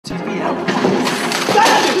I'm a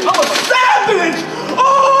savage!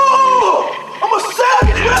 Oh! I'm a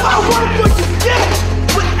savage! Whatever I want, I'm going to get!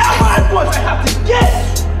 Whatever I want, I have to get!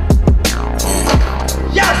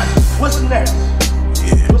 Yes! What's next?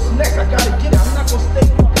 Yeah. What's next? I gotta get it. I'm not gonna stay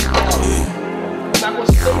fucking down. I'm not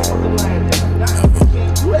gonna stay fucking lying down. I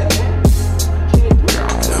can't do that, man. Can't do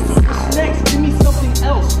that. What's next? Give me something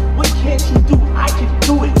else. What can't you do? I can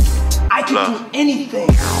do it. I can do anything.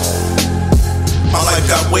 My life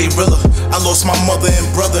got way realer. I lost my mother and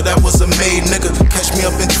brother, that was a made nigga. Catch me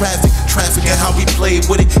up in traffic and how we played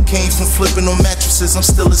with it. Came from flipping on mattresses, I'm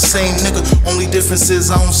still the same nigga. Only difference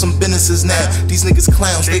is I own some businesses now. These niggas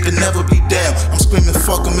clowns, they could never be down. I'm screaming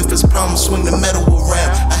fuck them, if it's problems, swing the metal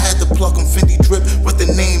around. I had to pluck them, Fendi drip with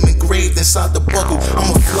the name engraved inside the buckle.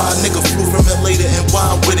 I'm a fly nigga, flew from LA to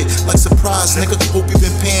NY with it. Like surprise nigga, hope you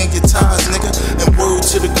been paying your tithes nigga. And word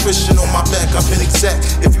to the Christian on my back, I've been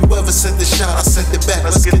exact. If you ever sent the shot, I sent it back,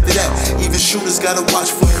 let's get to that. Even shooters gotta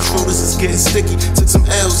watch for intruders, it's getting sticky. Took some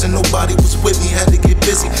L's and nobody was with me, had to get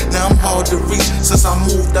busy. Now I'm hard to reach, since I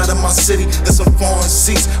moved out of my city and some foreign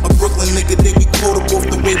seats. A Brooklyn nigga, they be quotable off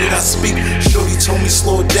the way that I speak. Shorty told me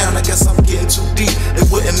slow it down, I guess I'm getting too deep. It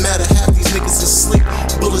wouldn't matter, half these niggas is asleep.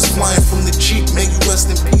 Bullets flying from the Jeep, may you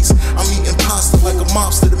rest in peace. I'm eating pasta like a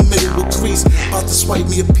mobster, the middle with grease. About to swipe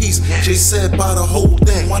me a piece, Jay said buy the whole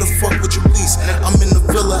thing, why the fuck would you lease? I'm in the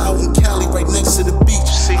villa out in Cali, right next to the beach.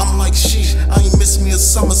 I'm like sheesh, I ain't missed me a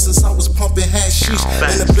summer since I was pumping hashish.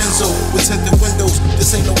 In a Benzo with tinted windows,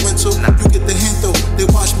 this ain't no rental. You get the hint though, they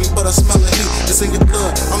watch me but I smell a hate. It's in your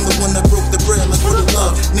blood, I'm the one that broke the bread like with a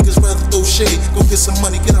love. Niggas rather throw shade, go get some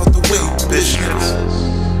money, get out